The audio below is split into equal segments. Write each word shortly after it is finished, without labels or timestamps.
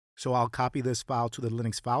So I'll copy this file to the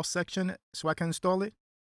Linux files section so I can install it.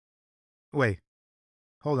 Wait,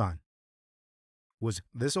 hold on. Was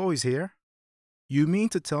this always here? You mean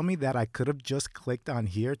to tell me that I could have just clicked on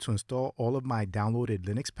here to install all of my downloaded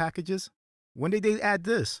Linux packages? When did they add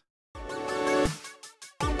this?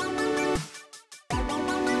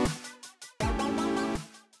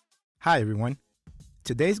 Hi everyone.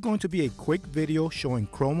 Today's going to be a quick video showing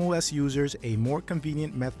ChromeOS users a more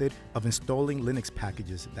convenient method of installing Linux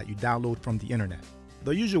packages that you download from the internet.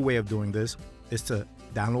 The usual way of doing this is to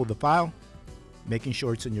download the file, making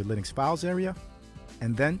sure it's in your Linux files area,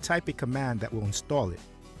 and then type a command that will install it.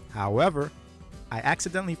 However, I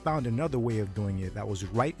accidentally found another way of doing it that was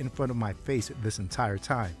right in front of my face this entire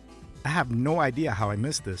time. I have no idea how I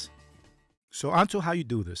missed this. So on to how you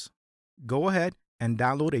do this. Go ahead and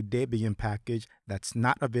download a Debian package that's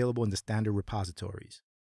not available in the standard repositories.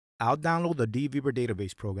 I'll download the dbeaver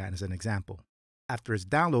database program as an example. After it's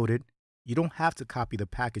downloaded, you don't have to copy the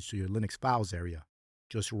package to your Linux files area.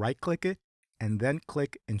 Just right-click it and then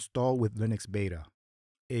click Install with Linux Beta.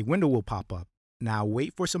 A window will pop up. Now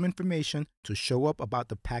wait for some information to show up about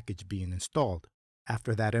the package being installed.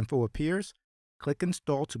 After that info appears, click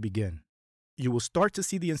Install to begin. You will start to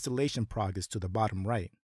see the installation progress to the bottom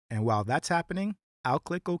right. And while that's happening, I'll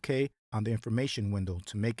click OK on the information window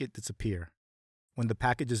to make it disappear. When the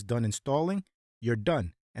package is done installing, you're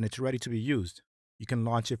done and it's ready to be used. You can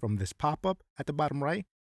launch it from this pop-up at the bottom right,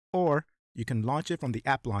 or you can launch it from the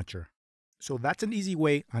app launcher. So that's an easy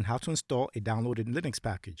way on how to install a downloaded Linux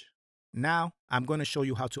package. Now I'm going to show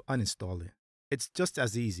you how to uninstall it. It's just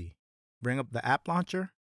as easy. Bring up the app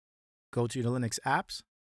launcher, go to your Linux apps,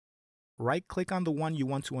 right-click on the one you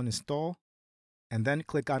want to uninstall, and then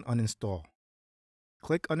click on Uninstall.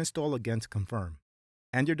 Click Uninstall again to confirm,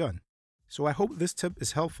 and you're done. So I hope this tip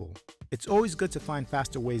is helpful. It's always good to find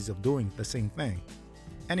faster ways of doing the same thing.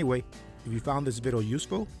 Anyway, if you found this video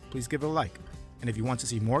useful, please give it a like. And if you want to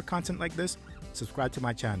see more content like this, subscribe to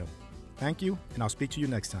my channel. Thank you, and I'll speak to you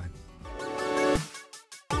next time.